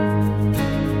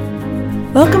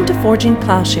Welcome to Forging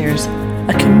Plowshares,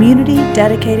 a community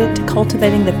dedicated to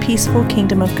cultivating the peaceful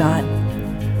kingdom of God.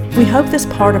 We hope this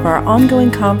part of our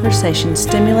ongoing conversation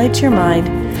stimulates your mind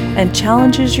and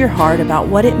challenges your heart about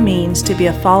what it means to be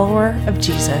a follower of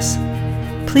Jesus.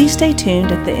 Please stay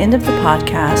tuned at the end of the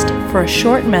podcast for a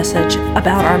short message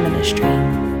about our ministry.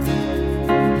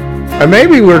 And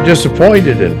maybe we're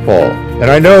disappointed in Paul.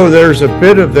 And I know there's a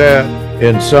bit of that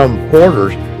in some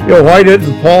quarters. Why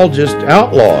didn't Paul just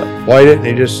outlaw it? Why didn't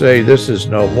he just say, this is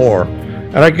no more?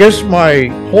 And I guess my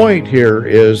point here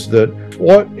is that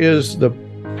what is the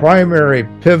primary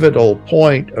pivotal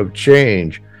point of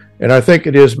change? And I think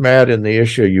it is, Matt, in the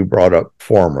issue you brought up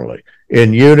formerly,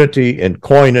 in unity, in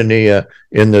koinonia,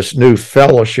 in this new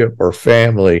fellowship or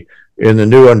family, in the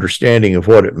new understanding of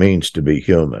what it means to be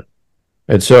human.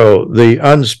 And so the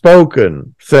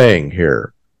unspoken thing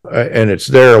here, and it's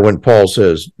there when Paul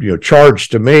says, charge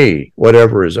to me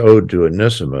whatever is owed to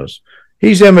Onesimus.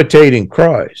 He's imitating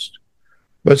Christ,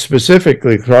 but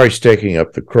specifically Christ taking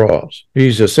up the cross.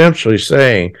 He's essentially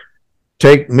saying,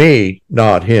 take me,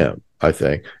 not him, I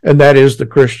think. And that is the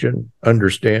Christian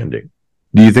understanding.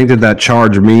 Do you think that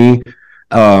charge me,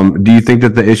 do you think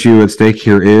that the issue at stake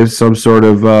here is some sort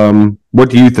of, what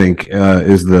do you think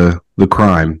is the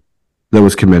crime that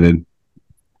was committed?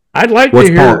 I'd like to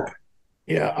hear...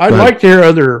 Yeah, I'd like to hear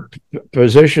other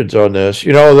positions on this.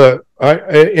 In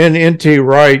N.T.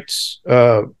 Wright's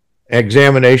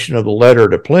examination of the letter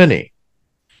to Pliny,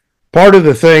 part of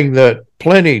the thing that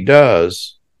Pliny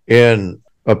does in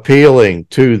appealing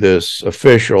to this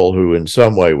official who in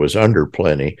some way was under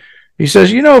Pliny, he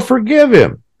says, forgive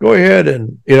him. Go ahead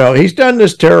and, he's done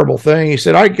this terrible thing. He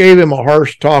said, I gave him a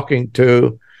harsh talking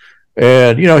to,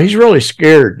 and, he's really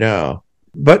scared now.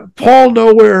 But Paul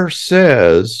nowhere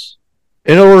says...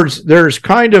 In other words, there's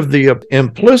kind of the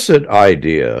implicit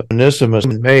idea Onesimus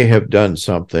may have done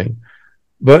something,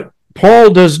 but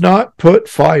Paul does not put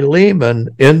Philemon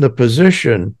in the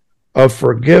position of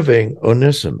forgiving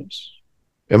Onesimus.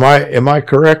 Am I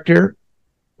correct here?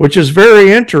 Which is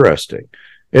very interesting.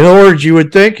 In other words, you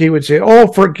would think he would say,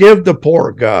 forgive the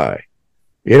poor guy.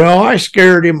 I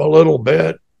scared him a little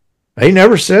bit. He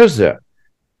never says that.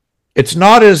 It's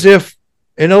not as if,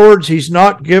 in other words, he's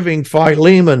not giving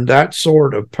Philemon that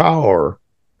sort of power.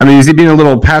 I mean, is he being a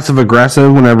little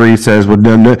passive-aggressive whenever he says,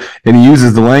 and he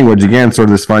uses the language, again, sort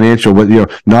of this financial, but,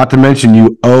 not to mention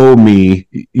you owe me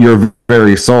your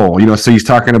very soul. So he's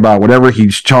talking about whatever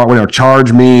he's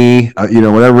charge me,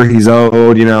 whatever he's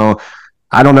owed,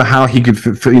 I don't know how he could,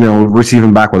 receive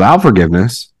him back without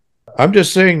forgiveness. I'm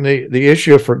just saying the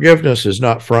issue of forgiveness is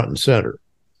not front and center.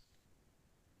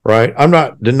 Right? I'm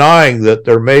not denying that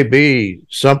there may be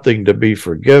something to be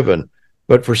forgiven,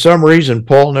 but for some reason,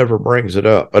 Paul never brings it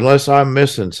up, unless I'm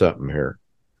missing something here.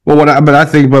 Well,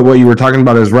 what you were talking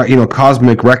about is,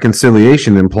 cosmic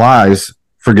reconciliation implies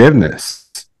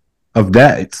forgiveness of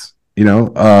debts. Is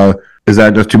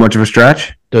that just too much of a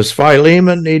stretch? Does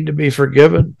Philemon need to be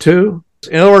forgiven too?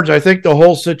 In other words, I think the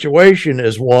whole situation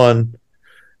is one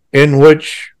in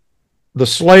which the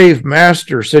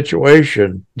slave-master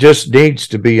situation just needs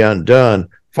to be undone.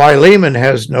 Philemon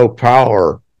has no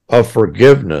power of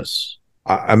forgiveness.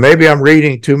 Maybe I'm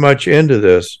reading too much into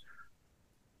this,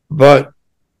 but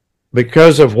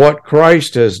because of what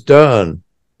Christ has done,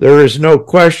 there is no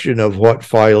question of what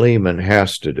Philemon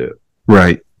has to do.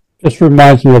 Right. This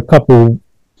reminds me, a couple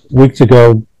weeks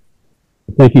ago,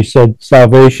 I think you said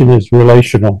salvation is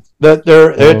relational.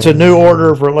 It's a new order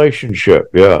of relationship,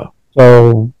 yeah.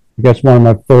 So I guess one of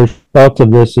my first thoughts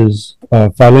of this is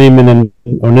Philemon and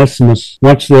Onesimus,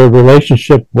 once their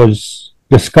relationship was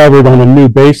discovered on a new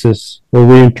basis or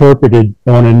reinterpreted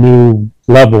on a new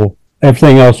level,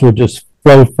 everything else would just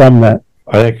flow from that.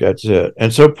 I think that's it.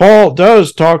 And so Paul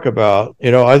does talk about,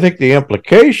 I think the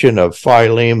implication of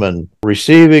Philemon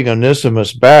receiving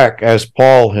Onesimus back as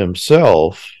Paul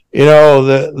himself,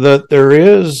 that there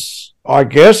is, I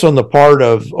guess, on the part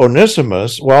of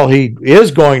Onesimus, while he is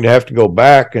going to have to go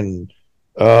back and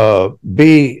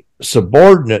be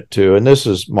subordinate to, and this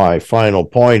is my final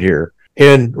point here,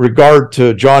 in regard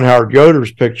to John Howard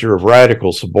Yoder's picture of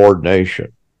radical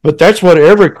subordination. But that's what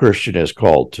every Christian is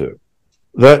called to,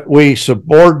 that we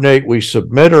subordinate, we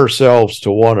submit ourselves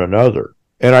to one another.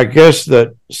 And I guess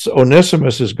that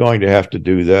Onesimus is going to have to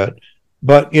do that.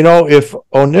 But, if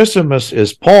Onesimus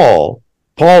is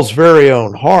Paul's very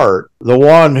own heart, the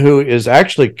one who is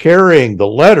actually carrying the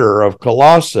letter of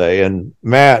Colossae, and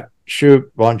Matt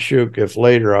Von Schuch, if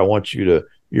later I want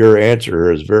your answer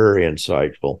here is very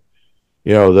insightful,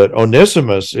 that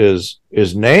Onesimus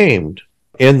is named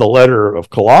in the letter of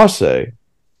Colossae,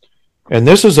 and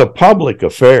this is a public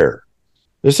affair.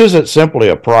 This isn't simply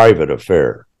a private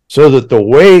affair. So that the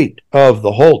weight of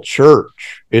the whole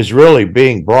church is really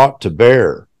being brought to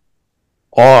bear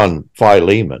on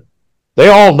Philemon. They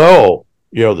all know,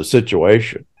 the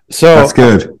situation. So that's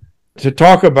good. To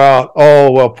talk about,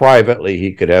 oh, well, privately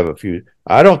he could have a few,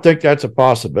 I don't think that's a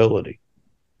possibility.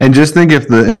 And just think if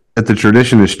the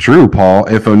tradition is true, Paul,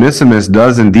 if Onesimus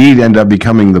does indeed end up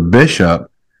becoming the bishop,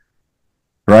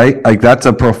 right? Like that's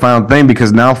a profound thing,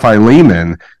 because now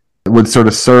Philemon would sort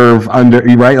of serve under,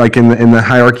 right? Like in the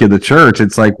hierarchy of the church,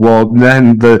 it's like, well,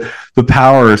 then the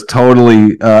power is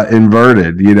totally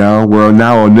inverted, where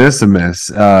now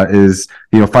Onesimus is,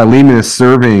 Philemon is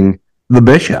serving the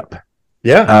bishop.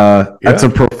 That's a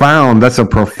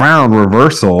profound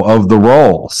reversal of the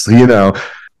roles,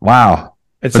 wow.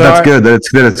 But that's good that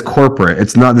it's corporate.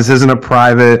 It's not, this isn't a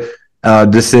private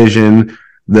decision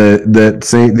that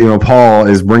Saint, Paul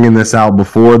is bringing this out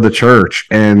before the church,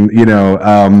 and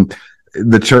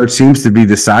the church seems to be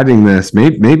deciding this,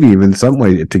 maybe even some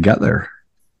way together,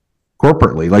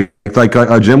 corporately, like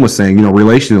Jim was saying,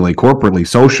 relationally, corporately,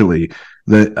 socially,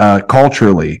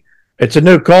 culturally. It's a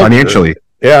new culture. Financially.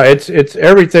 Yeah, it's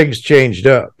everything's changed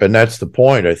up, and that's the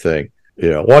point, I think.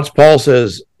 Once Paul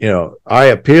says, I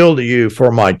appeal to you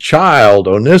for my child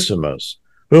Onesimus,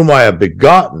 whom I have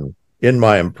begotten in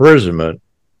my imprisonment.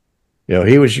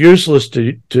 He was useless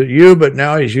to you, but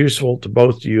now he's useful to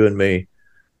both you and me.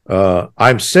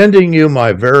 I'm sending you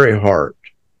my very heart.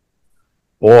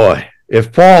 Boy,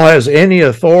 if Paul has any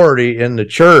authority in the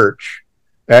church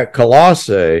at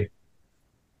Colossae,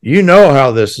 you know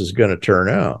how this is going to turn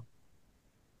out.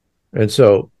 And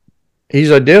so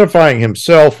he's identifying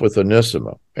himself with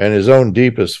Onesimus and his own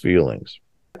deepest feelings.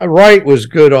 Wright was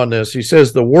good on this. He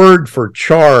says the word for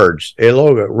charged,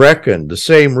 eloga, reckon, the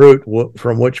same root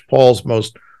from which Paul's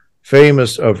most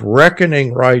famous of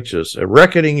reckoning righteous,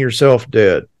 reckoning yourself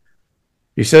dead.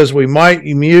 He says we might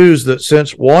muse that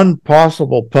since one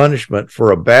possible punishment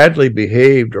for a badly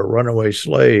behaved or runaway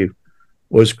slave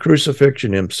was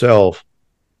crucifixion himself,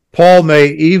 Paul may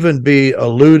even be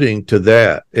alluding to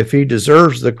that. If he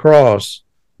deserves the cross,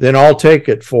 then I'll take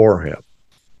it for him.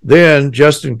 Then,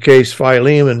 just in case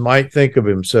Philemon might think of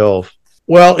himself,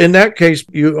 well, in that case,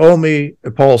 you owe me,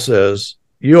 Paul says,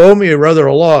 you owe me rather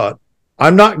a lot.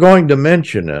 I'm not going to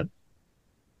mention it,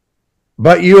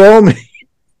 but you owe me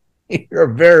your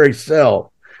very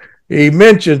self. He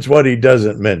mentions what he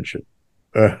doesn't mention,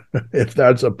 if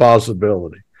that's a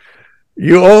possibility.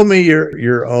 You owe me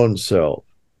your own self.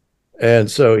 And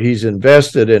so he's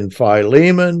invested in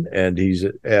Philemon, and he's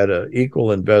at an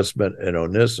equal investment in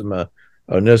Onesimus.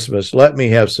 Onesimus, let me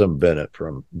have some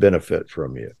benefit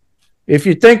from you. If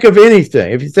you think of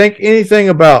anything, if you think anything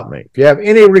about me, if you have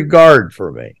any regard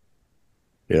for me,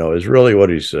 is really what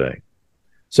he's saying.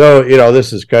 So,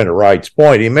 this is kind of Wright's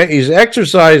point. He's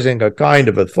exercising a kind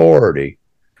of authority,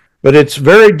 but it's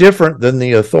very different than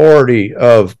the authority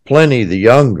of Pliny the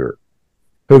Younger,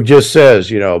 who just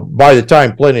says, by the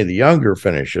time Pliny the Younger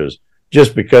finishes,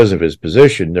 just because of his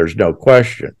position, there's no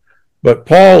question. But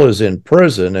Paul is in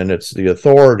prison, and it's the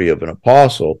authority of an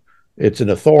apostle. It's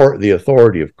the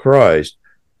authority of Christ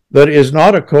that is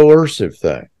not a coercive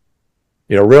thing.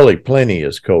 Really, Pliny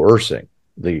is coercing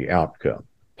the outcome.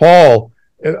 Paul,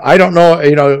 I don't know,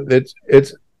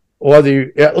 it's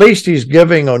whether at least he's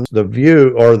giving on the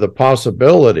view or the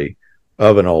possibility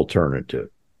of an alternative.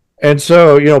 And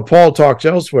so, Paul talks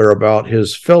elsewhere about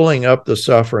his filling up the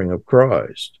suffering of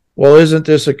Christ. Well, isn't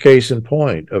this a case in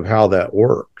point of how that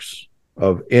works,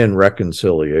 in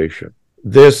reconciliation?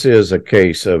 This is a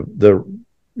case of the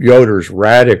Yoder's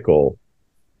radical,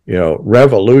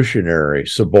 revolutionary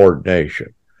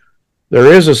subordination.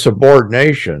 There is a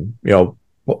subordination,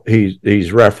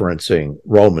 he's referencing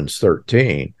Romans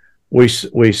 13. We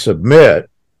submit,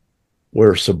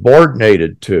 we're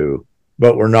subordinated to,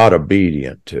 but we're not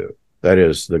obedient to. That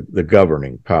is the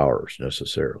governing powers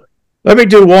necessarily. Let me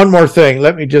do one more thing.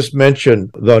 Let me just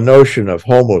mention the notion of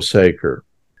Homo Sacer.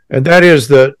 And that is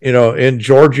that, in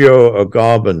Giorgio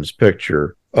Agamben's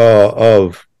picture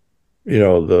of,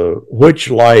 the which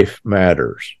life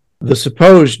matters, the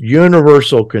supposed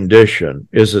universal condition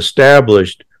is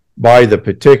established by the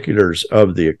particulars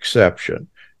of the exception.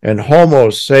 And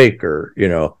Homo Sacer,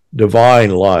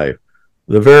 divine life,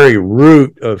 the very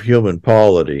root of human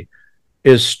polity,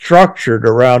 is structured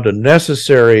around a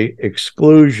necessary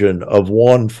exclusion of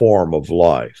one form of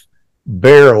life,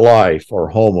 bare life, or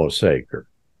Homo Sacer.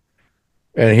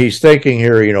 And he's thinking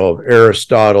here, of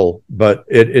Aristotle, but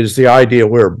it is the idea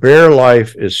where bare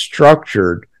life is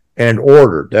structured and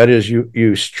ordered. That is,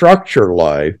 you structure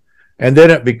life, and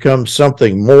then it becomes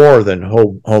something more than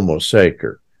Homo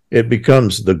Sacer. It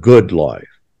becomes the good life.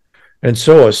 And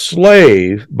so a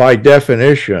slave, by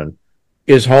definition,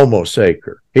 is Homo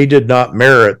Sacer. He did not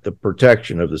merit the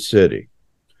protection of the city.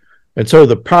 And so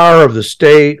the power of the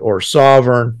state or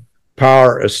sovereign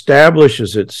power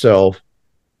establishes itself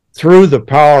through the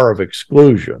power of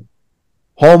exclusion.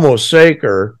 Homo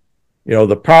Sacer,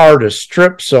 the power to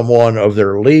strip someone of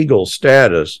their legal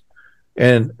status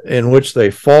and in which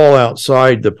they fall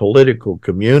outside the political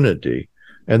community,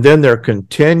 and then they're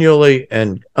continually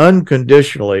and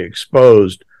unconditionally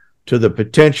exposed to the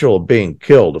potential of being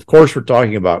killed. Of course, we're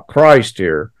talking about Christ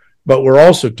here, but we're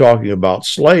also talking about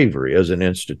slavery as an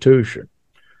institution.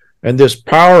 And this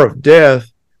power of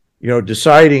death,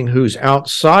 deciding who's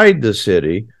outside the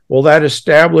city, well, that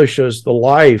establishes the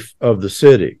life of the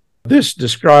city. This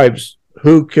describes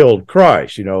who killed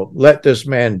Christ. Let this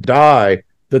man die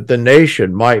that the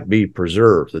nation might be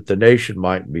preserved, that the nation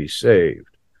might be saved.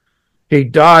 He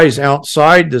dies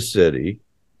outside the city,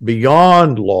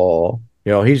 beyond law.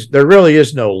 There really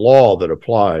is no law that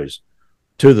applies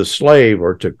to the slave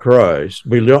or to Christ,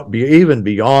 even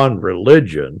beyond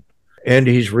religion, and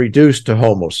he's reduced to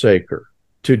Homo Sacer,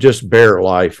 to just bear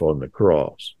life on the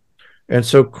cross. And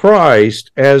so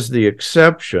Christ, as the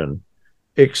exception,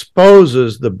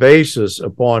 exposes the basis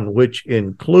upon which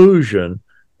inclusion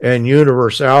and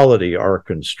universality are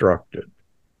constructed.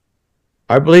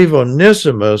 I believe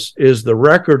Onesimus is the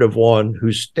record of one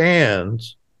who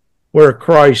stands where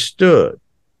Christ stood.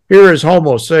 Here is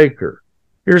Homo Sacer.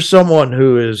 Here's someone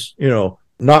who is,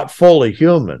 not fully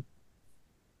human.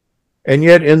 And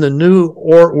yet in the new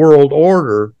world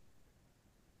order,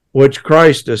 which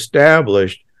Christ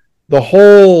established, the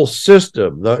whole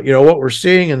system, what we're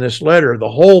seeing in this letter, the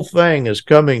whole thing is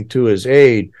coming to his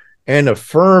aid and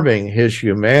affirming his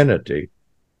humanity,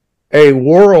 a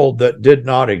world that did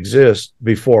not exist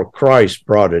before Christ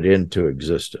brought it into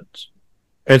existence.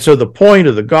 And so the point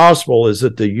of the gospel is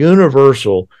that the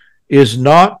universal is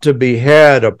not to be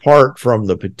had apart from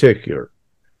the particular.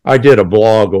 I did a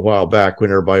blog a while back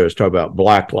when everybody was talking about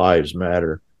Black Lives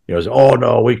Matter. Oh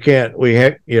no, we can't,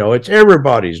 it's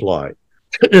everybody's life.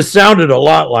 It sounded a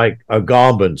lot like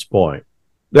Agamben's point.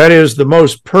 That is the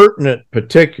most pertinent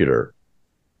particular.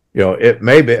 It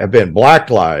may have been Black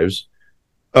lives.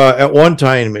 At one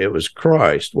time, it was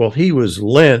Christ. Well, he was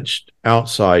lynched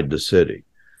outside the city.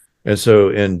 And so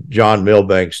in John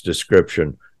Milbank's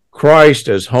description, Christ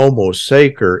as Homo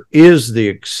Sacer is the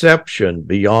exception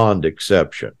beyond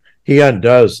exception. He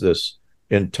undoes this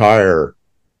entire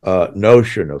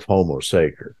notion of Homo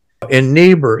Sacer. In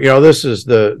Niebuhr, this is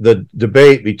the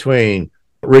debate between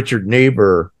Richard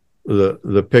Niebuhr,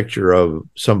 the picture of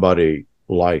somebody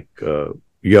like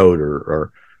Yoder,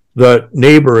 or that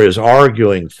Niebuhr is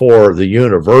arguing for the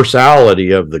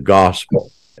universality of the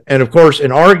gospel. And of course,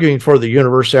 in arguing for the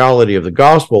universality of the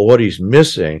gospel, what he's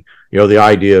missing, the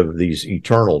idea of these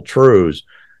eternal truths,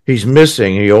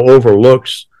 he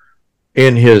overlooks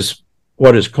in his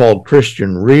what is called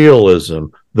Christian realism,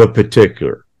 the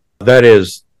particular. That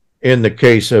is, in the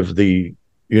case of the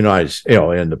in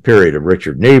the period of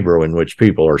Richard Niebuhr, in which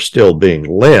people are still being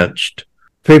lynched,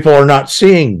 people are not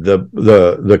seeing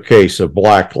the case of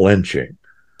black lynching.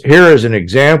 Here is an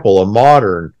example, a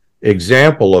modern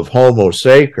example of Homo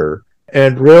Sacer,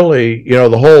 and really,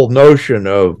 the whole notion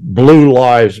of blue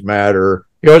lives matter,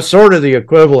 it's sort of the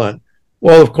equivalent.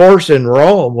 Well, of course, in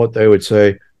Rome, what they would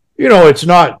say, it's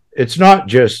not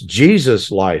just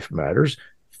Jesus' life matters.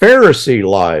 Pharisee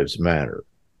lives matter.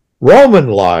 Roman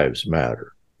lives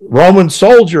matter. Roman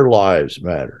soldier lives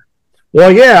matter.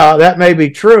 Well, yeah, that may be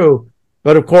true,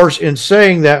 but of course, in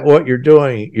saying that, what you're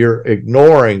doing, you're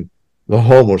ignoring the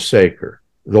Homo Sacer,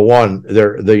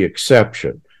 the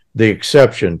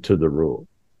exception to the rule.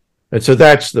 And so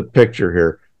that's the picture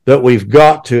here, that we've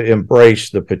got to embrace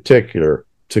the particular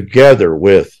together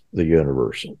with the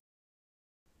universal.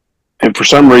 And for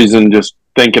some reason, just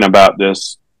thinking about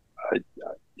this,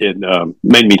 it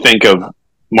made me think of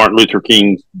Martin Luther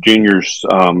King Jr.'s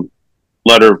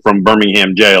letter from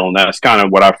Birmingham jail, and that's kind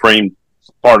of what I framed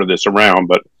part of this around.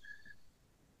 But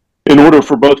in order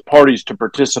for both parties to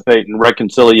participate in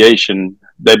reconciliation,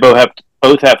 they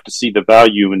both have to see the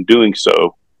value in doing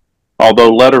so.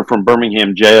 Although letter from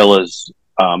Birmingham jail is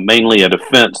mainly a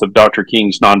defense of Dr.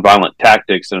 King's nonviolent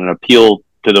tactics and an appeal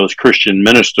to those Christian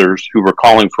ministers who were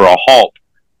calling for a halt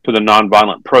to the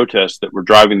nonviolent protests that were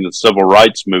driving the civil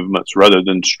rights movements, rather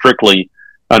than strictly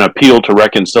an appeal to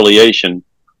reconciliation,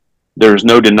 there's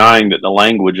no denying that the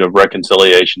language of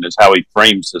reconciliation is how he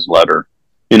frames his letter.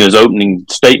 In his opening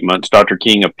statements, Dr.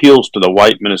 King appeals to the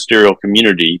white ministerial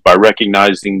community by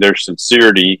recognizing their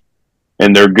sincerity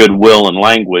and their goodwill in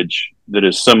language that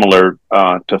is similar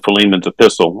to Philemon's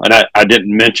epistle. And I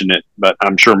didn't mention it, but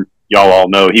I'm sure y'all all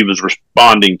know, he was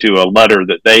responding to a letter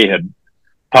that they had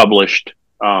published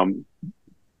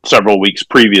several weeks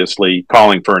previously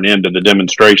calling for an end to the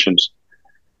demonstrations.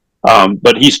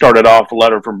 But he started off a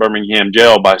letter from Birmingham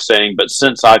jail by saying, "But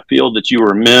since I feel that you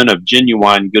are men of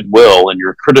genuine goodwill and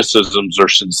your criticisms are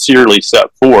sincerely set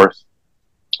forth,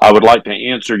 I would like to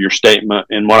answer your statement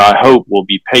in what I hope will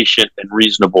be patient and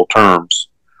reasonable terms.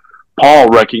 Paul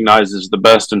recognizes the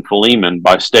best in Philemon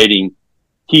by stating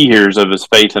he hears of his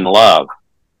faith and love.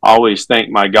 I always thank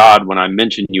my God when I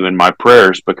mention you in my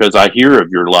prayers because I hear of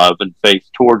your love and faith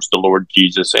towards the Lord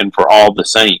Jesus and for all the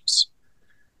saints."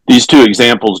 These two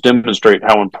examples demonstrate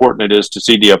how important it is to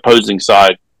see the opposing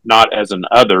side not as an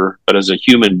other, but as a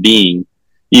human being,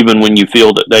 even when you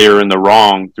feel that they are in the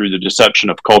wrong through the deception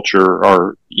of culture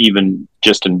or even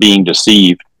just in being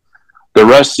deceived. The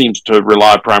rest seems to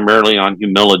rely primarily on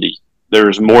humility. There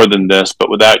is more than this, but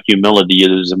without humility,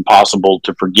 it is impossible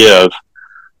to forgive,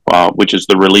 which is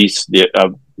the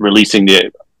releasing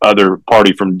the other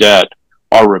party from debt,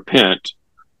 or repent,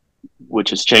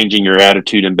 which is changing your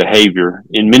attitude and behavior.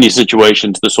 In many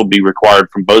situations, this will be required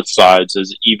from both sides,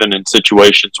 as even in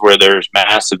situations where there is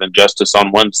massive injustice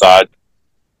on one side,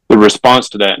 the response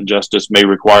to that injustice may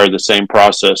require the same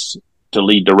process to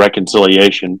lead to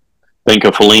reconciliation. Think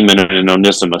of Philemon and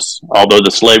Onesimus. Although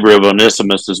the slavery of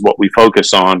Onesimus is what we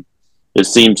focus on, it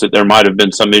seems that there might have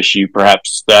been some issue,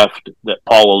 perhaps theft, that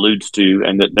Paul alludes to,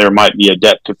 and that there might be a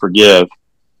debt to forgive.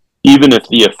 Even if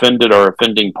the offended or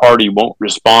offending party won't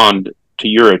respond to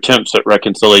your attempts at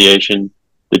reconciliation,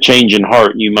 the change in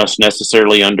heart you must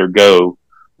necessarily undergo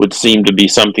would seem to be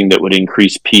something that would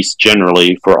increase peace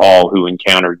generally for all who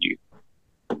encountered you.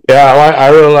 Yeah, I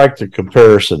really like the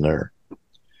comparison there.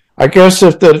 I guess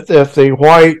if the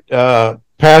white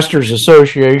pastors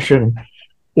association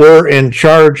were in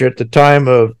charge at the time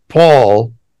of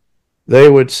Paul, they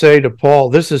would say to Paul,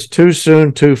 "This is too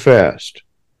soon, too fast."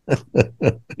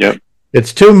 Yep.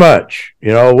 It's too much.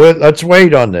 Let's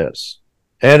wait on this.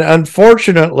 And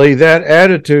unfortunately, that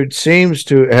attitude seems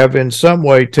to have in some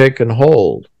way taken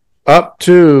hold up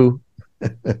to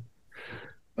the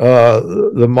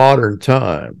modern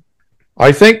time.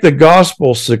 I think the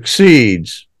gospel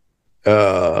succeeds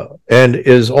and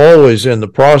is always in the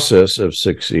process of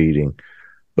succeeding.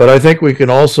 But I think we can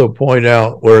also point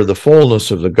out where the fullness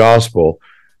of the gospel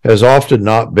has often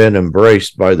not been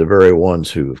embraced by the very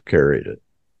ones who have carried it.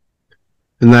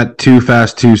 And that too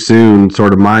fast, too soon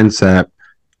sort of mindset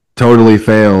totally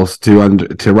fails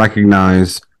to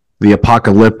recognize the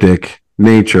apocalyptic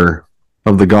nature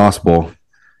of the gospel,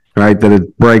 right? That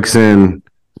it breaks in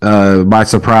by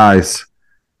surprise.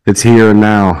 It's here and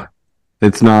now.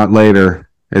 It's not later.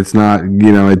 It's not,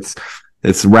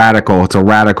 it's radical. It's a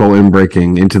radical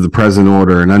inbreaking into the present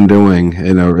order and undoing,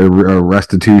 a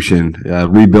restitution,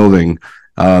 rebuilding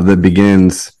that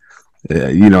begins,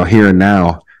 here and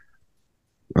now.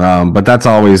 But that's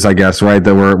always, I guess, right,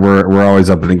 that we're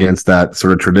always up against that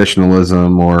sort of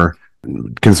traditionalism, or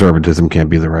conservatism can't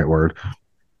be the right word.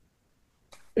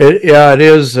 It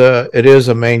is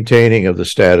a maintaining of the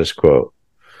status quo,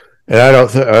 and I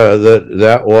don't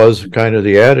that was kind of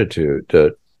the attitude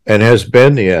and has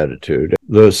been the attitude.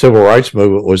 The civil rights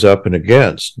movement was up and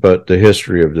against, but the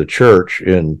history of the church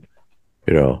in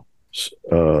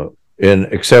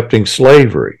accepting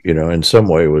slavery, in some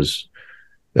way was.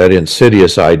 That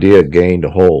insidious idea gained a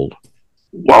hold.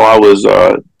 While I was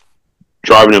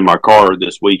driving in my car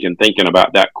this week and thinking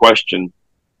about that question,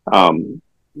 the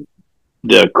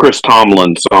Chris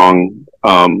Tomlin song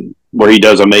where he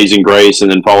does Amazing Grace and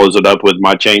then follows it up with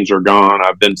My Chains Are Gone,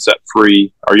 I've Been Set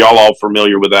Free. Are y'all all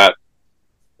familiar with that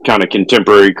kind of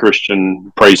contemporary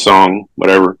Christian praise song,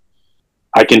 whatever?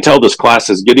 I can tell this class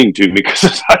is getting to me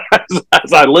because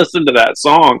as I listened to that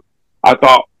song, I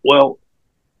thought, well,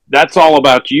 that's all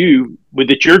about you,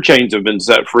 that your chains have been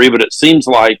set free. But it seems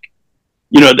like,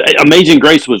 Amazing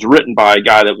Grace was written by a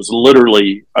guy that was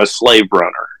literally a slave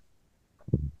runner.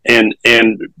 And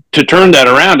to turn that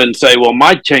around and say, well,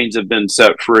 my chains have been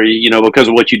set free, because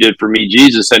of what you did for me,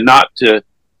 Jesus, and not to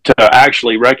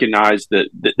actually recognize that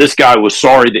this guy was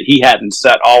sorry that he hadn't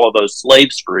set all of those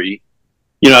slaves free.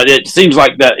 It seems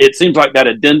like that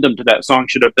addendum to that song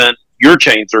should have been, your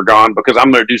chains are gone because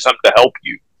I'm going to do something to help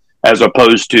you. As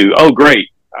opposed to, oh, great,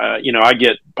 I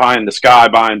get pie in the sky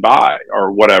by and by,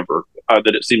 or whatever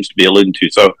that it seems to be alluding to.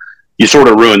 So you sort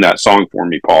of ruined that song for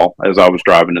me, Paul, as I was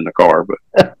driving in the car. But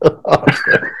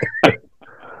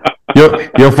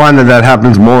you'll find that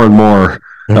happens more and more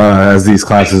as these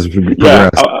classes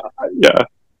progress.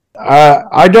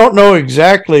 I don't know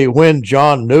exactly when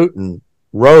John Newton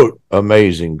wrote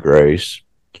Amazing Grace,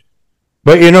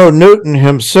 but Newton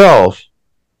himself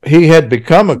he had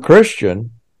become a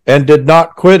Christian and did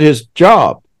not quit his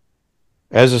job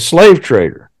as a slave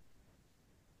trader.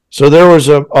 So there was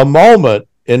a moment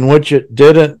in which it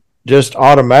didn't just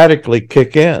automatically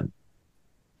kick in,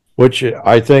 which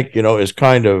I think, is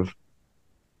kind of,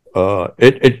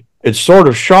 it's sort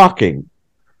of shocking,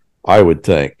 I would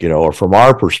think, or from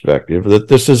our perspective, that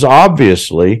this is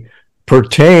obviously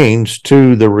pertains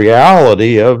to the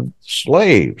reality of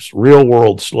slaves, real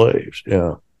world slaves.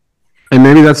 Yeah. And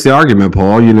maybe that's the argument,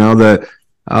 Paul, that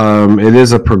it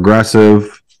is a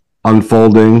progressive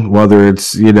unfolding, whether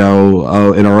it's, in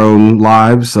our own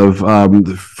lives of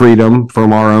freedom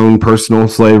from our own personal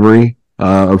slavery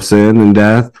of sin and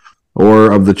death,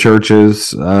 or of the church's,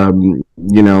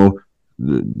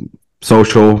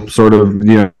 social sort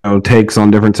of, takes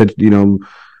on different,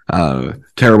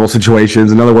 terrible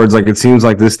situations. In other words, like, it seems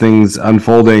like this thing's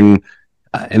unfolding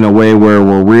in a way where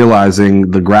we're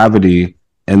realizing the gravity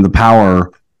and the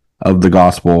power of the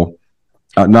gospel,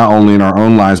 not only in our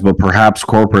own lives, but perhaps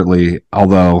corporately,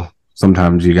 although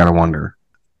sometimes you got to wonder.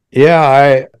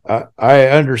 Yeah, I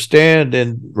understand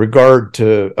in regard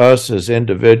to us as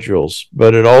individuals,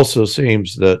 but it also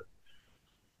seems that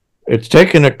it's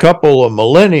taken a couple of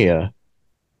millennia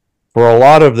for a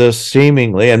lot of this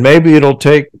seemingly, and maybe it'll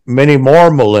take many more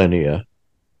millennia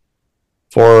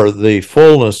for the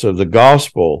fullness of the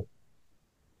gospel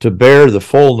to bear the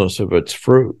fullness of its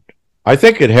fruit. I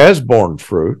think it has borne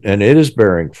fruit, and it is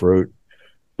bearing fruit,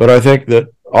 but I think that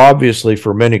obviously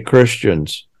for many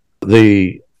Christians,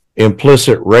 the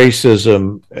implicit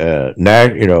racism,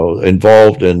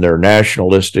 involved in their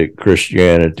nationalistic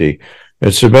Christianity,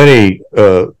 and so many,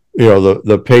 the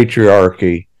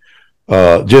patriarchy,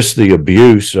 just the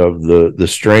abuse of the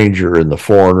stranger and the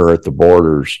foreigner at the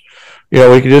borders. We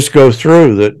could just go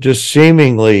through that, just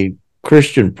seemingly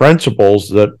Christian principles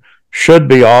that should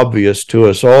be obvious to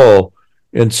us all.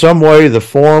 In some way, the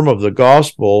form of the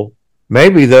gospel,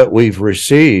 maybe that we've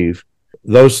received,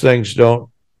 those things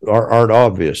aren't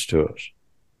obvious to us.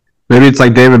 Maybe it's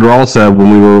like David Rawls said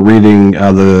when we were reading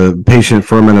the Patient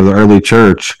Ferment of the Early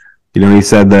Church. He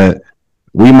said that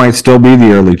we might still be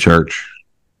the early church.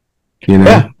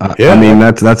 Yeah. I mean,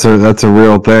 that's a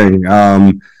real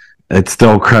thing. It's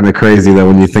still kind of crazy that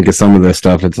when you think of some of this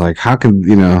stuff, it's like, how could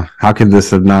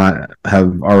this have not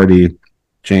have already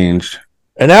changed?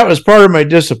 And that was part of my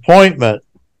disappointment.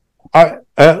 To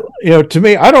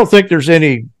me, I don't think there's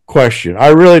any question. I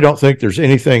really don't think there's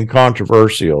anything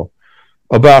controversial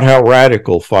about how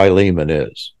radical Philemon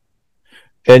is.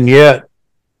 And yet,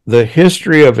 the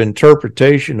history of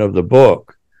interpretation of the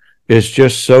book is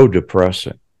just so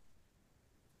depressing.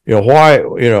 Why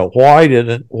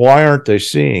aren't they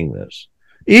seeing this?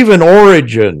 Even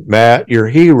Origen, Matt, your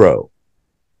hero,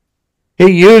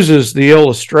 he uses the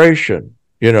illustration.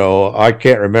 I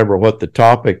can't remember what the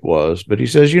topic was, but he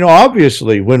says,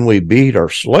 obviously when we beat our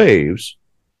slaves,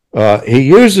 he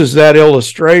uses that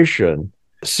illustration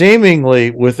seemingly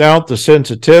without the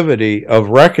sensitivity of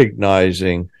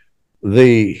recognizing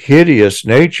the hideous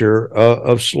nature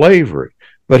of slavery.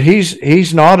 But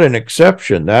he's not an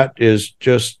exception. That is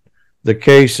just the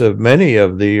case of many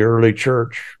of the early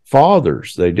church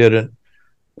fathers. They didn't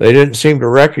seem to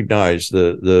recognize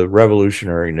the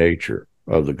revolutionary nature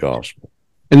of the gospel.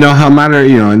 And no matter,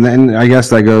 and then I guess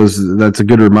that's a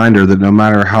good reminder that no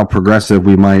matter how progressive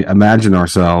we might imagine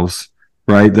ourselves,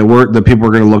 right, that people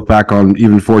are going to look back on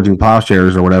even Forging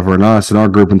Plowshares or whatever in us, in our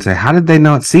group, and say, how did they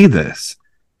not see this?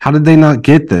 How did they not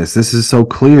get this? This is so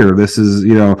clear. This is,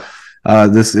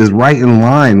 this is right in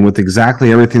line with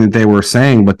exactly everything that they were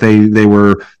saying, but they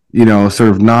were, sort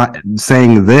of not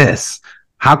saying this.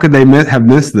 How could they have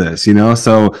missed this?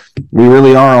 So we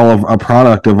really are all a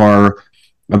product of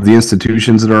the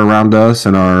institutions that are around us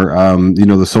and our,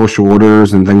 the social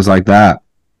orders and things like that.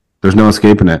 There's no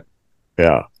escaping it.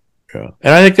 Yeah. And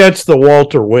I think that's the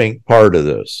Walter Wink part of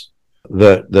this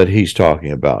that he's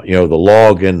talking about. The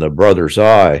log in the brother's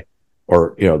eye,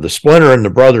 or, the splinter in the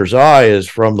brother's eye is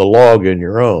from the log in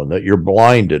your own, that you're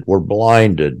blinded. We're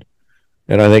blinded.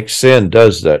 And I think sin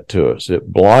does that to us.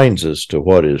 It blinds us to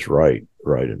what is right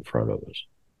in front of us.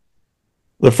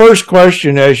 The first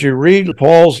question, as you read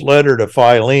Paul's letter to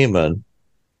Philemon,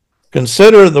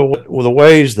 consider the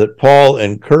ways that Paul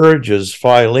encourages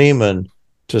Philemon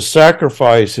to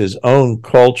sacrifice his own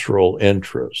cultural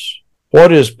interests.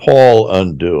 What is Paul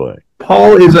undoing?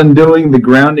 Paul is undoing the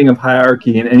grounding of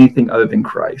hierarchy in anything other than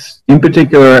Christ. In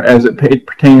particular, as it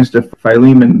pertains to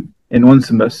Philemon and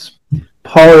Onesimus,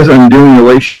 Paul is undoing a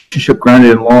relationship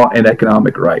grounded in law and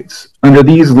economic rights. Under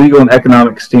these legal and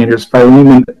economic standards,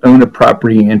 Philemon owned a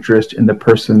property interest in the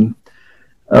person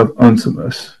of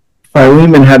Onesimus.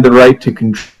 Philemon had the right to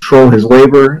control his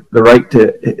labor, the right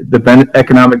to the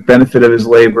economic benefit of his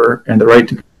labor, and the right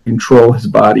to control his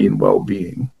body and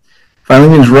well-being.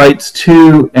 Philemon's rights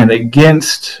to and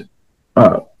against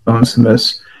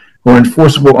Onesimus were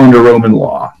enforceable under Roman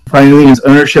law. Philemon's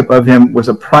ownership of him was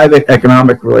a private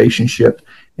economic relationship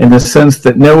in the sense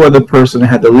that no other person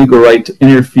had the legal right to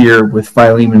interfere with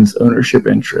Philemon's ownership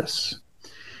interests.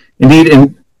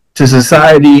 Indeed, to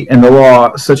society and the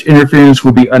law, such interference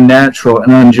would be unnatural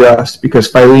and unjust because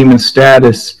Philemon's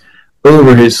status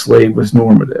over his slave was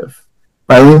normative.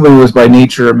 Philemon was by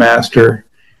nature a master,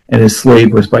 and his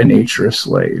slave was by nature a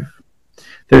slave.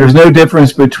 There is no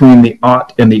difference between the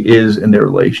ought and the is in their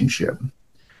relationship.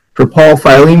 For Paul,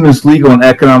 Philemon's legal and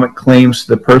economic claims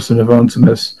to the person of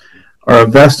Onesimus are a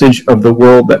vestige of the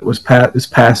world that is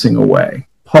passing away.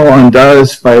 Paul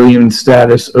undoes Philemon's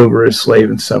status over his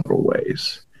slave in several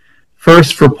ways.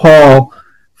 First, for Paul,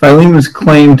 Philemon's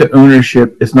claim to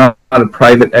ownership is not a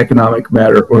private economic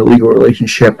matter or legal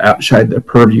relationship outside the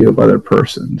purview of other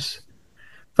persons.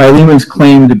 Philemon's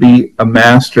claim to be a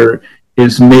master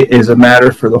is a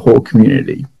matter for the whole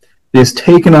community. It is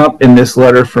taken up in this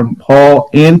letter from Paul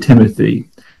and Timothy,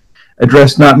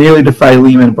 addressed not merely to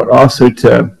Philemon, but also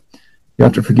to, you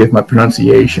have to forgive my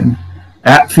pronunciation,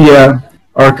 Apphia,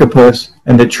 Archippus,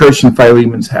 and the church in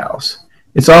Philemon's house.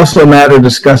 It's also a matter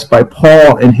discussed by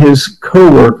Paul and his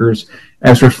co-workers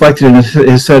as reflected in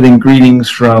his setting greetings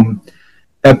from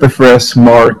Epaphras,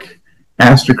 Mark,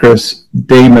 Aristarchus,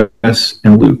 Demas,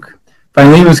 and Luke.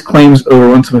 Philemon's claims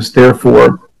over Onesimus,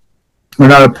 therefore, are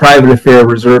not a private affair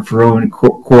reserved for Roman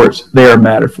courts. They are a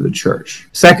matter for the church.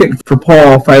 Second, for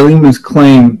Paul, Philemon's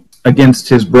claim against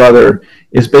his brother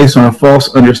is based on a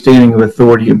false understanding of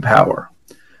authority and power.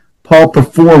 Paul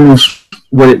performs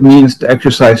what it means to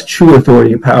exercise true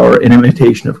authority and power in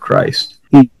imitation of Christ.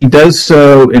 He does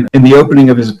so in the opening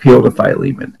of his appeal to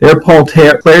Philemon. There, Paul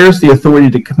declares the authority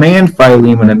to command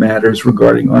Philemon in matters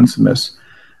regarding Onesimus,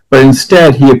 but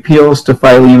instead he appeals to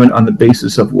Philemon on the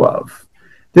basis of love.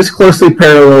 This closely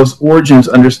parallels Origen's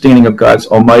understanding of God's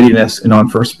almightiness and on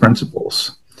first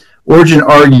principles. Origen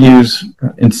argues,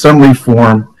 in summary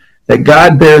form, that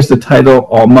God bears the title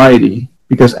Almighty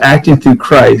because acting through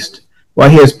Christ, while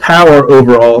he has power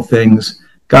over all things,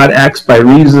 God acts by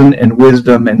reason and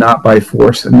wisdom and not by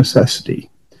force and necessity.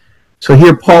 So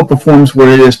here Paul performs what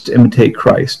it is to imitate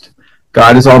Christ.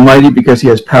 God is almighty because he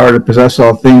has power to possess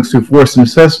all things through force and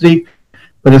necessity,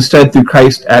 but instead through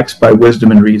Christ acts by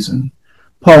wisdom and reason.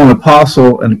 Paul, an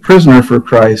apostle and a prisoner for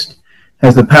Christ,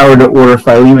 has the power to order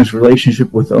Philemon's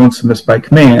relationship with Onesimus by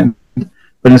command,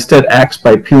 but instead acts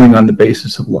by appealing on the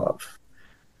basis of love.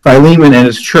 Philemon and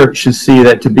his church should see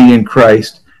that to be in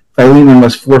Christ, Philemon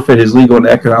must forfeit his legal and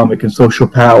economic and social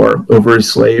power over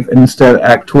his slave and instead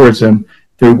act towards him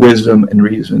through wisdom and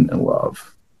reason and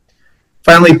love.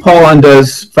 Finally, Paul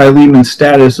undoes Philemon's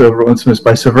status over Onesimus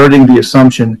by subverting the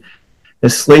assumption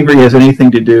that slavery has anything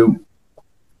to do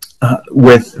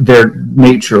with their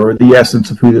nature or the essence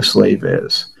of who the slave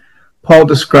is. Paul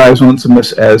describes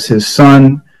Onesimus as his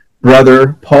son,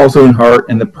 brother, Paul's own heart,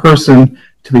 and the person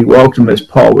to be welcomed as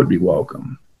Paul would be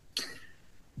welcome.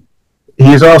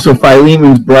 He is also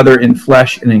Philemon's brother in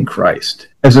flesh and in Christ.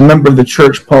 As a member of the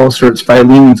church, Paul asserts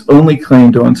Philemon's only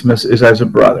claim to Onesimus is as a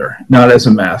brother, not as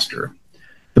a master.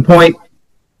 The point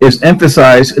is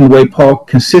emphasized in the way Paul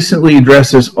consistently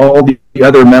addresses all the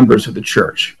other members of the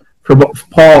church. For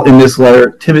Paul in this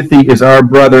letter, Timothy is our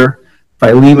brother,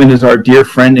 Philemon is our dear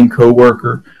friend and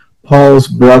co-worker, Paul's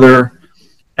brother,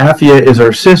 Apphia is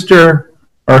our sister,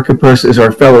 Archippus is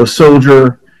our fellow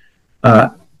soldier,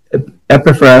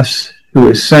 Epaphras,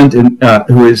 who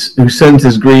sends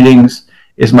his greetings,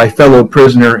 is my fellow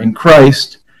prisoner in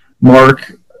Christ.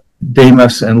 Mark,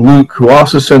 Demas, and Luke, who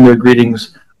also send their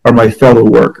greetings, are my fellow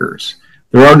workers.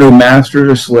 There are no masters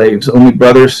or slaves, only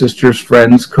brothers, sisters,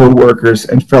 friends, co-workers,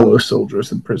 and fellow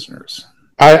soldiers and prisoners.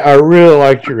 I really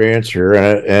liked your answer,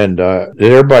 and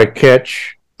did everybody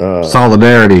catch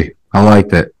solidarity? I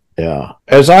liked it. Yeah.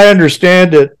 As I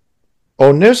understand it,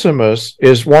 Onesimus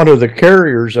is one of the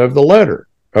carriers of the letter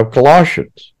of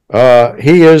Colossians.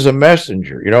 He is a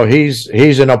messenger. You know,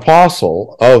 he's an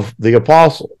apostle of the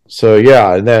apostle. So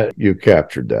yeah, and that you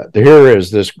captured that. Here is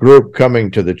this group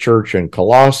coming to the church in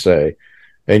Colossae,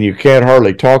 and you can't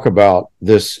hardly talk about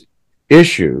this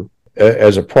issue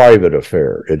as a private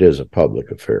affair. It is a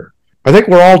public affair. I think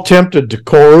we're all tempted to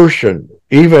coercion,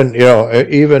 even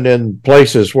in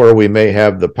places where we may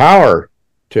have the power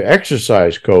to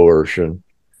exercise coercion.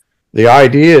 The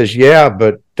idea is, yeah,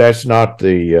 but that's not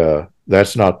the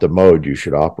mode you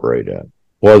should operate in.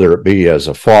 whether it be as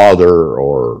a father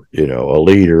or, a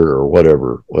leader or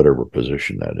whatever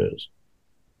position that is.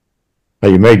 Now,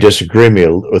 you may disagree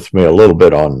with me a little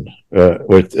bit on,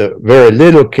 with very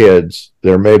little kids,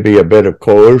 there may be a bit of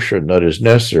coercion that is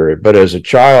necessary, but as a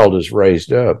child is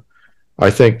raised up, I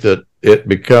think that it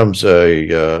becomes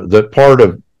that part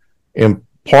of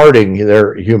imparting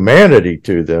their humanity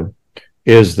to them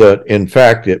is that, in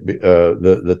fact, that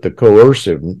the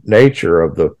coercive nature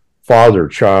of the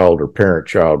father-child or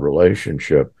parent-child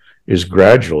relationship is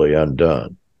gradually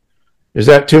undone. Is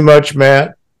that too much,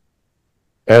 Matt?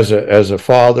 As a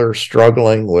father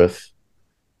struggling with?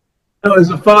 No,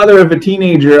 as a father of a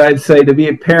teenager, I'd say to be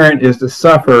a parent is to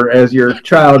suffer as your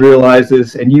child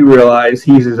realizes and you realize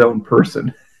he's his own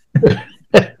person.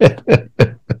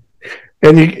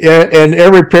 And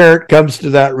every parent comes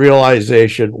to that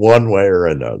realization one way or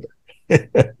another.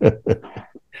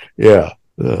 Yeah.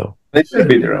 They should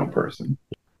be their own person.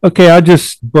 Okay, I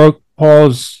just broke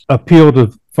Paul's appeal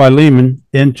to Philemon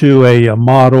into a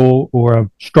model or a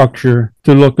structure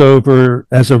to look over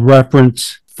as a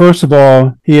reference. First of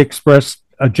all, he expressed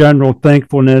a general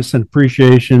thankfulness and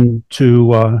appreciation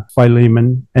to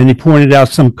Philemon, and he pointed out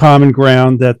some common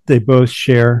ground that they both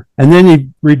share. And then he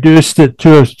reduced it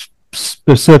to a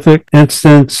specific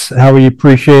instance, how he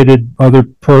appreciated other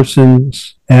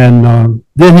persons. And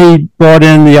then he brought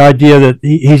in the idea that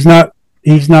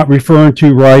he's not referring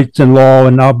to rights and law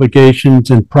and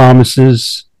obligations and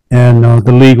promises and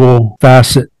the legal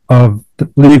facet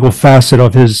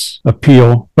of his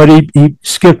appeal, but he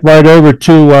skipped right over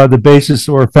to the basis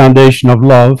or foundation of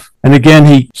love. And again,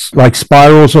 he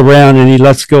spirals around and he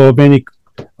lets go of any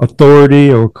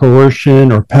authority or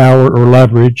coercion or power or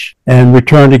leverage and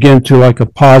returned again to a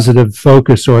positive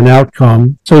focus or an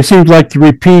outcome. So he seems like to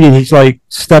repeating, he's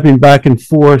stepping back and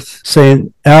forth,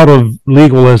 saying out of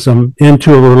legalism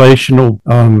into a relational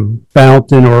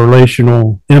fountain or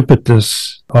relational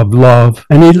impetus of love.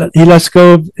 And he lets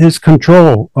go of his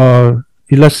control.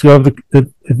 He lets go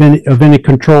of any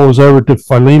controls over to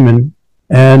Philemon.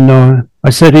 And I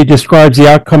said he describes the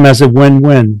outcome as a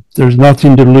win-win. There's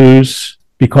nothing to lose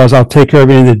because I'll take care of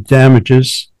any of the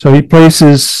damages. So he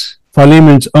places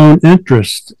Philemon's own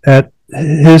interest at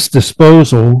his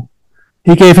disposal.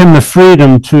 He gave him the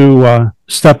freedom to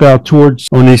step out towards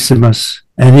Onesimus,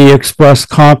 and he expressed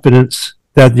confidence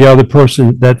that the other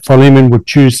person, that Philemon would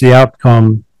choose the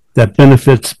outcome that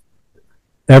benefits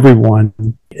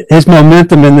everyone. His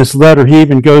momentum in this letter, he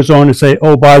even goes on to say,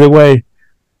 oh, by the way,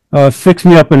 fix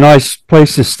me up a nice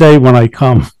place to stay when I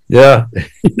come. Yeah.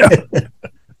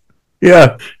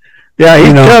 Yeah,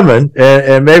 he's coming,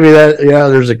 and maybe that,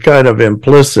 there's a kind of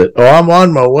implicit, I'm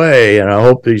on my way, and I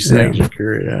hope these things are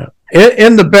carried out.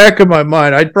 In the back of my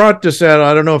mind, I brought this out,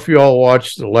 I don't know if you all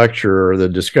watched the lecture or the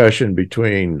discussion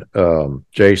between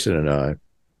Jason and I.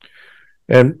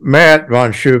 And Matt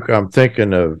Von Schuch, I'm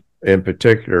thinking of in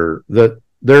particular, that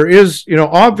there is,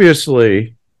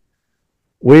 obviously,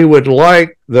 we would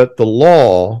like that the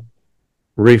law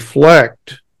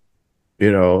reflect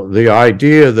the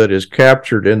idea that is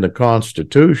captured in the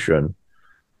Constitution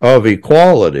of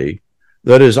equality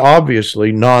that is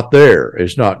obviously not there,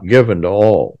 is not given to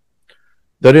all.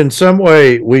 That in some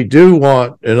way we do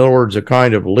want, in other words, a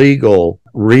kind of legal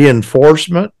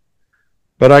reinforcement,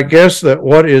 but I guess that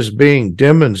what is being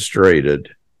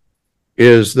demonstrated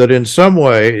is that in some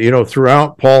way,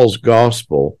 throughout Paul's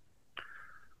gospel,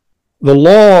 the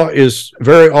law is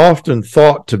very often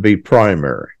thought to be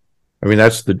primary. I mean,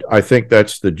 I think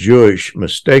that's the Jewish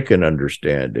mistaken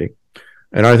understanding.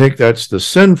 And I think that's the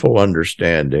sinful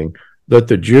understanding that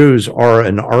the Jews are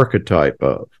an archetype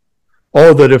of.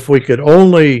 Oh, that if we could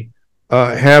only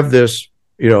have this,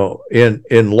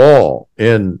 in law,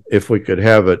 if we could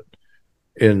have it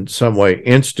in some way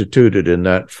instituted in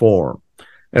that form.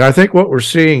 And I think what we're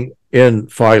seeing in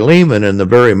Philemon, in the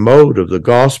very mode of the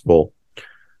gospel,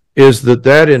 is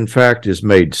that in fact is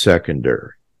made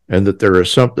secondary. And that there is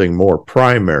something more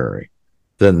primary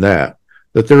than that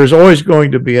there is always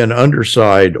going to be an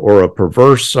underside or a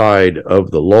perverse side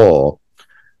of the law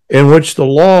in which the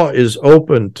law is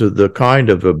open to the kind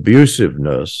of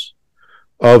abusiveness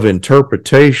of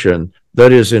interpretation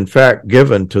that is in fact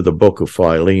given to the book of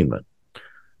Philemon.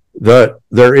 That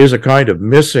there is a kind of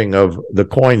missing of the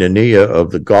koinonia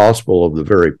of the gospel, of the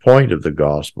very point of the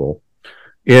gospel,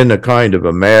 in a kind of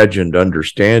imagined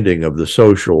understanding of the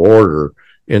social order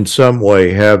in some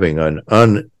way having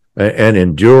an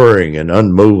enduring and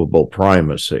unmovable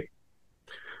primacy.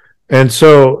 And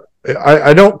so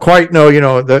I don't quite know,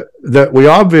 that we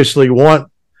obviously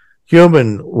want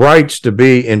human rights to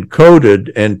be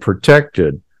encoded and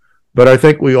protected, but I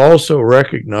think we also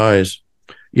recognize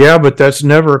Yeah, but that's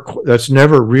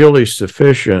never really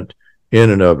sufficient in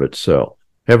and of itself.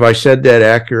 Have I said that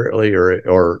accurately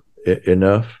or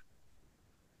enough?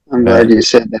 I'm glad you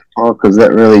said that, Paul, because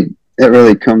that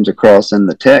really comes across in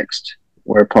the text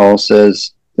where Paul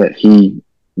says that he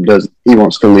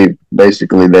wants to leave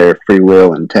basically their free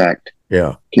will intact.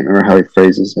 Yeah. Can't remember how he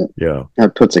phrases it. Yeah.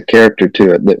 That puts a character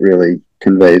to it that really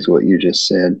conveys what you just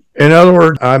said. In other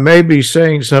words, I may be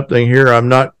saying something here. I'm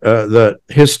not, that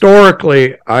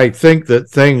historically, I think that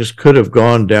things could have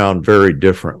gone down very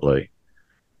differently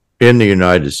in the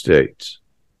United States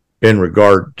in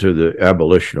regard to the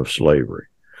abolition of slavery.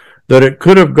 That it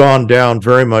could have gone down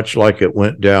very much like it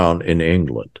went down in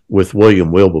England with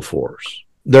William Wilberforce.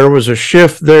 There was a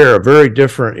shift there, a very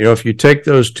different, if you take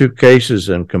those two cases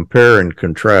and compare and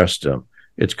contrast them,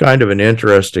 it's kind of an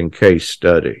interesting case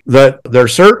study. That there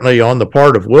certainly on the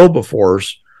part of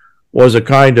Wilberforce was a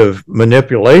kind of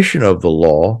manipulation of the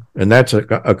law, and that's a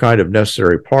kind of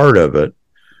necessary part of it.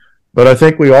 But I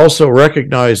think we also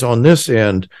recognize on this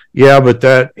end, but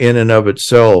that in and of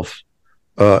itself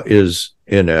is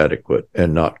inadequate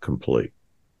and not complete.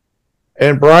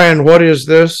 And Brian, what is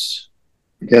this?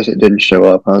 I guess it didn't show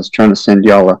up. I was trying to send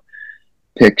y'all a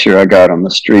picture I got on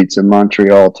the streets of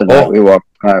Montreal tonight. We walked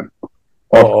by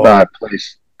a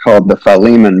place called the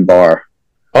Philemon Bar.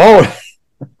 Oh,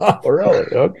 really?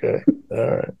 Okay.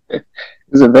 All right. It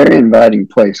was a very inviting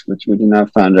place, which we did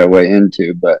not find our way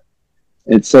into, but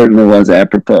it certainly was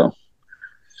apropos.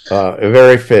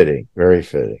 Very fitting. Very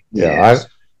fitting. Yes.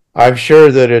 Yeah, I'm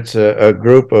sure that it's a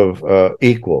group of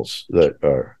equals that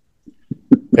are.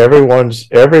 Everyone,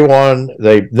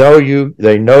 they know you,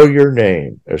 they know your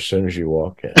name as soon as you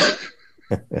walk in.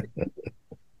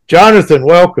 Jonathan,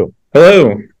 welcome.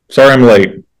 Hello. Sorry I'm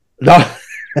late. No.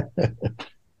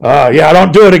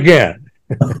 Don't do it again.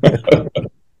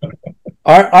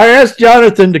 I asked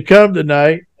Jonathan to come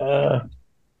tonight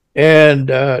and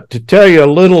to tell you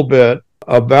a little bit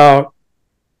about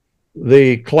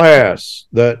the class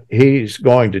that he's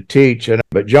going to teach.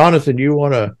 But Jonathan, you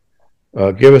want to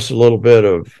give us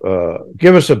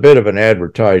a bit of an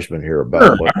advertisement here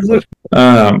about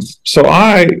So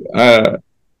I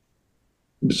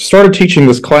started teaching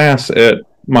this class at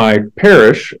my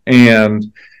parish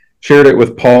and shared it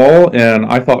with Paul, and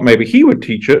I thought maybe he would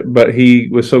teach it, but he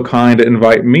was so kind to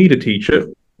invite me to teach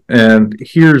it. And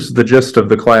here's the gist of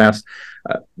the class.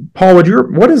 Paul,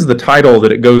 what is the title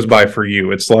that it goes by for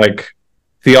you? It's like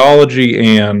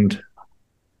theology and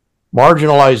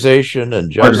marginalization and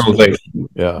justice. Marginalization.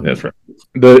 Yeah, that's right.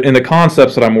 The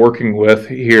concepts that I'm working with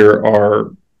here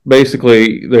are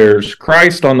basically there's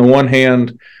Christ on the one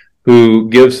hand, who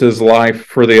gives his life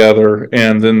for the other,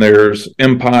 and then there's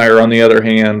empire on the other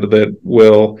hand that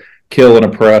will kill and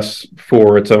oppress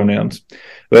for its own ends.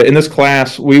 But in this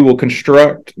class, we will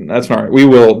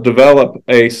develop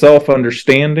a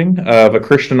self-understanding of a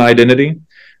Christian identity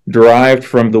derived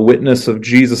from the witness of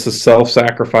Jesus'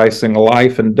 self-sacrificing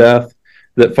life and death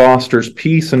that fosters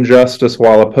peace and justice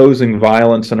while opposing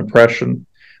violence and oppression.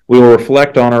 We will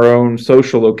reflect on our own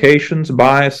social locations,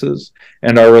 biases,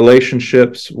 and our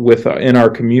relationships in our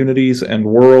communities and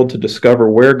world to discover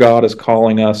where God is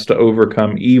calling us to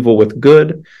overcome evil with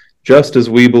good, just as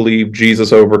we believe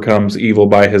Jesus overcomes evil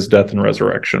by his death and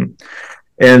resurrection.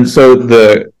 And so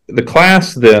the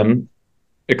class then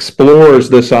explores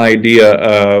this idea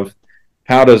of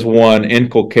how does one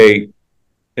inculcate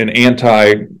an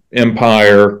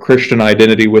anti-empire Christian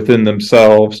identity within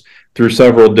themselves through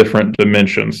several different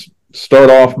dimensions. Start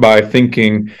off by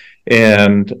thinking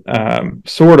in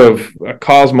sort of a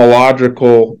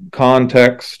cosmological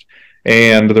context,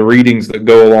 and the readings that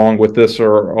go along with this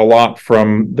are a lot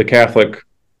from the Catholic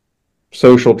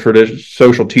social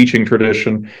teaching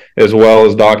tradition, as well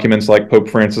as documents like Pope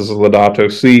Francis' Laudato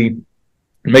Si,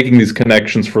 making these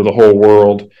connections for the whole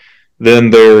world. Then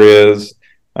there is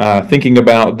thinking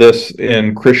about this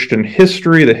in Christian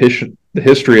history, the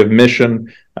history of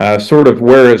mission, sort of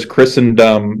where has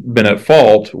Christendom been at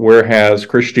fault? Where has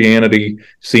Christianity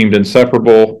seemed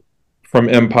inseparable from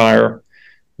empire?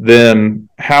 Then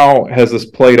how has this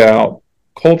played out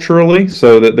culturally,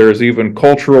 so that there's even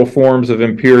cultural forms of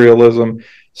imperialism,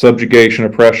 subjugation,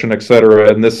 oppression,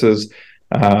 etc. And this is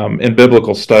in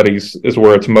biblical studies is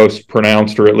where it's most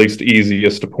pronounced, or at least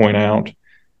easiest to point out.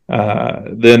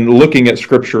 Then looking at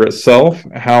Scripture itself,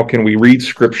 how can we read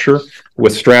Scripture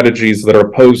with strategies that are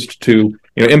opposed to,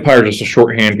 empire is just a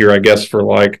shorthand here, I guess, for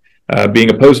like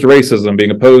being opposed to racism,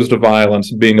 being opposed to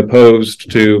violence, being opposed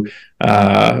to,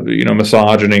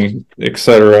 misogyny,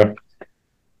 etc.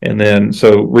 And then,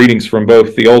 so readings from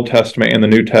both the Old Testament and the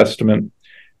New Testament,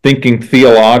 thinking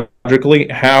theologically,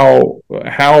 how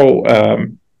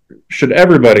should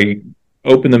everybody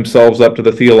open themselves up to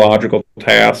the theological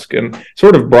task, and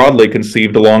sort of broadly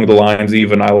conceived along the lines,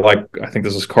 even I think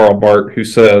this is Karl Barth, who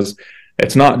says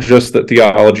it's not just that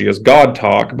theology is God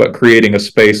talk, but creating a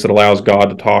space that allows God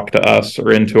to talk to us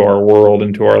or into our world,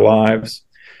 into our lives.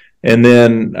 And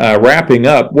then wrapping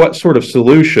up, what sort of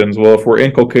solutions? Well, if we're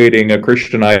inculcating a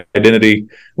Christian identity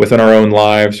within our own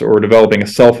lives, or developing a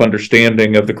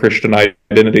self-understanding of the Christian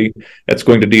identity that's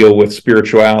going to deal with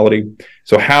spirituality.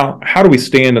 So how do we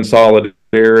stand in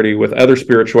solidarity with other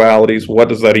spiritualities?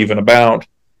 What is that even about?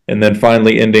 And then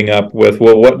finally ending up with,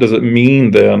 well, what does it mean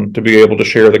then to be able to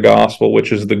share the gospel,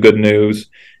 which is the good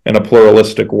news in a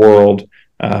pluralistic world?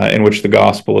 In which the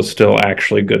gospel is still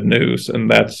actually good news. And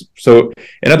that's so,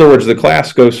 in other words, the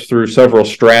class goes through several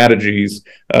strategies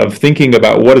of thinking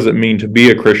about what does it mean to be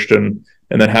a Christian,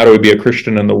 and then how do we be a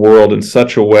Christian in the world in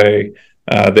such a way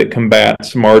that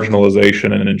combats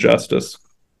marginalization and injustice.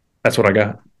 That's what I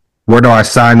got. Where do I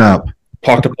sign up?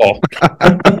 Talk to Paul.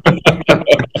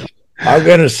 I'm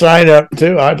going to sign up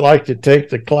too. I'd like to take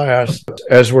the class.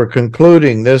 As we're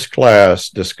concluding this class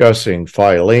discussing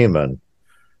Philemon,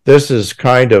 this is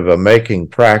kind of a making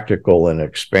practical and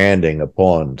expanding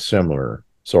upon similar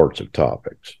sorts of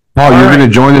topics. Paul, you're going to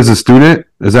join as a student?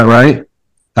 Is that right?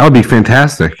 That would be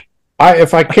fantastic.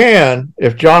 If I can,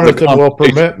 if Jonathan will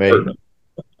permit me.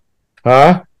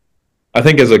 Huh? I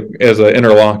think as an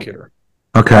interlocutor.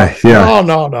 Okay, yeah.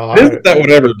 No. Isn't that what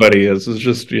everybody is? It's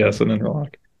just, yes, an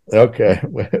interlocutor. Okay.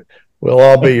 We'll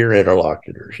all be your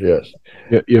interlocutors, yes.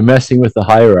 You're messing with the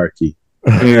hierarchy.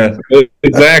 Yeah,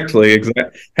 exactly.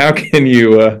 How can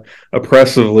you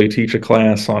oppressively teach a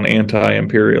class on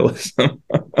anti-imperialism?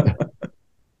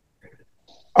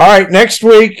 All right, next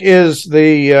week is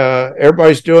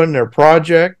everybody's doing their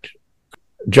project.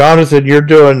 Jonathan, you're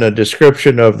doing a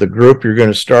description of the group you're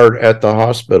going to start at the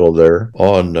hospital there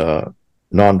on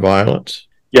nonviolence.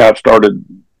 Yeah, I've started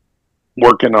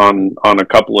working on a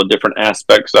couple of different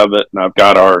aspects of it, and I've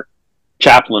got our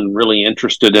chaplain really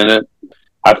interested in it.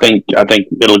 I think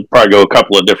it'll probably go a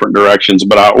couple of different directions,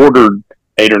 but I ordered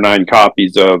 8 or 9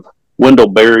 copies of Wendell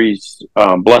Berry's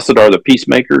Blessed Are the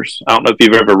Peacemakers. I don't know if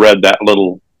you've ever read that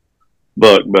little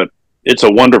book, but it's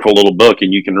a wonderful little book,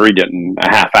 and you can read it in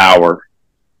a half hour.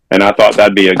 And I thought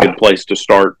that'd be a good place to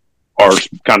start our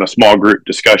kind of small group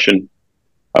discussion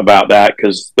about that,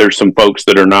 because there's some folks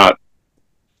that are not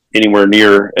anywhere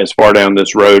near as far down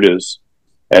this road as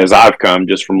I've come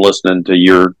just from listening to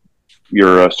your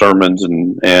sermons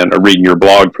and reading your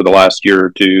blog for the last year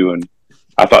or two. And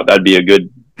I thought that'd be a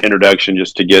good introduction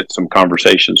just to get some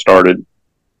conversation started.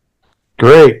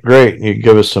 Great. You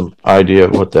give us some idea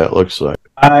of what that looks like.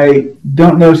 I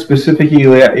don't know specifically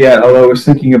yet, although I was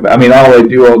thinking about, all I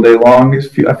do all day long is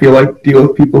I feel like deal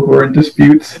with people who are in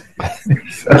disputes.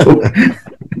 So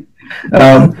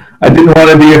I didn't want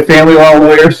to be a family law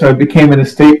lawyer, so I became an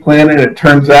estate planner, and it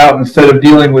turns out instead of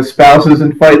dealing with spouses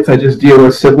in fights, I just deal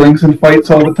with siblings in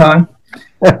fights all the time.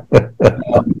 So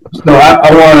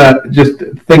I want to just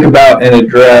think about and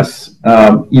address,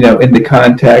 in the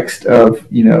context of,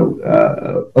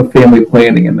 of family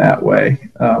planning in that way,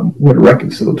 what a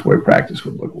reconciliatory practice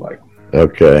would look like.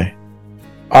 Okay.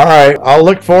 All right. I'll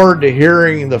look forward to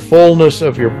hearing the fullness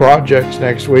of your projects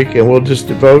next week, and we'll just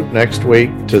devote next week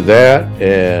to that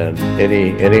and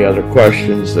any other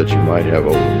questions that you might have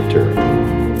over the material.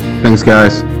 Thanks,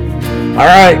 guys. All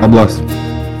right. God bless.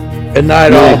 Good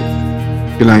night, all.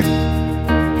 Good night.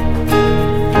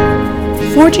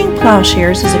 Forging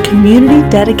Plowshares is a community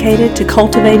dedicated to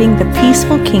cultivating the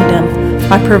peaceful kingdom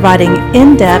by providing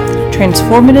in-depth,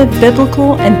 transformative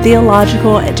biblical and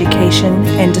theological education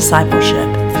and discipleship.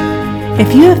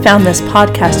 If you have found this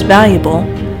podcast valuable,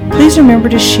 please remember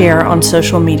to share on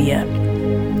social media.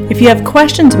 If you have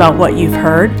questions about what you've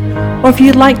heard, or if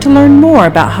you'd like to learn more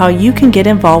about how you can get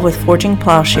involved with Forging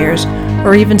Plowshares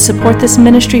or even support this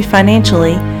ministry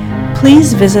financially,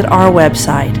 please visit our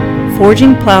website,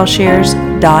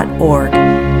 forgingplowshares.org.